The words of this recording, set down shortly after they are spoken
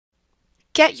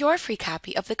Get your free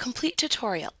copy of the complete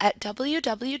tutorial at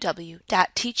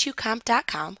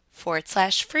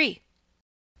www.teachucomp.com/free.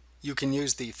 You can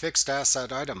use the fixed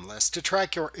asset item list to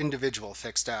track your individual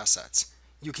fixed assets.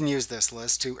 You can use this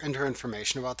list to enter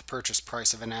information about the purchase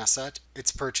price of an asset,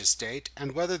 its purchase date,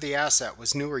 and whether the asset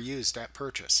was new or used at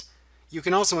purchase. You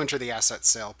can also enter the asset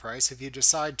sale price if you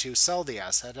decide to sell the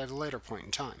asset at a later point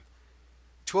in time.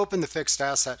 To open the fixed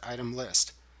asset item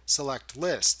list, select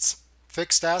Lists,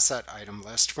 Fixed Asset Item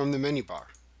List from the menu bar.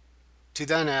 To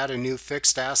then add a new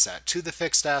fixed asset to the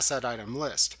fixed asset item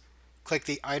list, click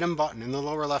the Item button in the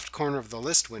lower left corner of the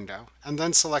list window and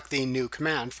then select the New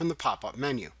command from the pop-up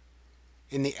menu.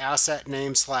 In the Asset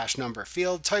Name/Number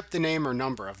field, type the name or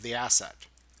number of the asset.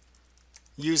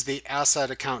 Use the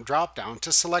Asset Account drop-down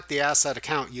to select the asset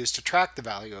account used to track the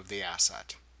value of the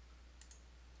asset.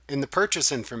 In the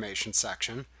Purchase Information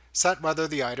section, set whether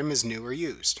the item is new or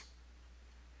used.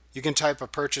 You can type a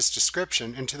purchase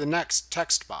description into the next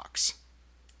text box.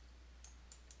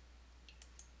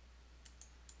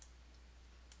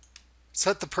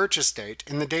 Set the purchase date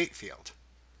in the Date field.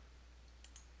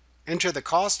 Enter the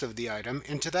cost of the item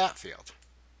into that field.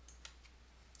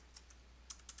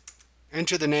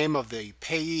 Enter the name of the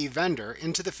payee vendor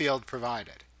into the field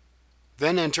provided.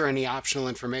 Then enter any optional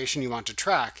information you want to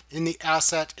track in the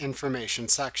Asset Information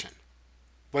section.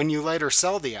 When you later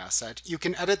sell the asset, you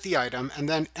can edit the item and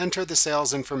then enter the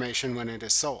sales information when it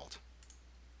is sold.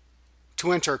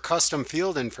 To enter custom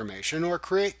field information or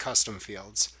create custom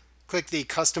fields, click the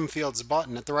Custom Fields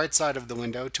button at the right side of the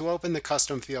window to open the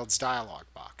Custom Fields dialog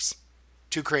box.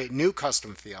 To create new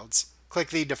custom fields, click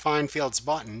the Define Fields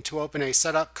button to open a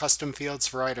Set Up Custom Fields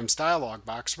for Items dialog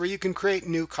box where you can create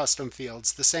new custom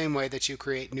fields the same way that you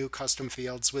create new custom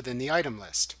fields within the item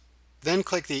list. Then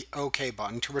click the OK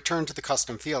button to return to the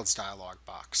Custom Fields dialog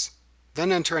box.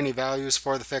 Then enter any values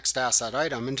for the fixed asset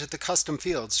item into the custom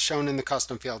fields shown in the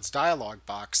Custom Fields dialog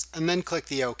box, and then click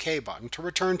the OK button to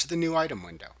return to the new item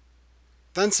window.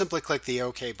 Then simply click the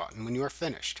OK button when you are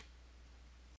finished.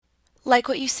 Like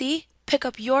what you see? Pick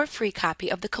up your free copy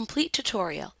of the complete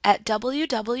tutorial at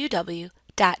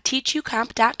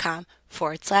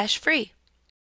www.teachucomp.com/free.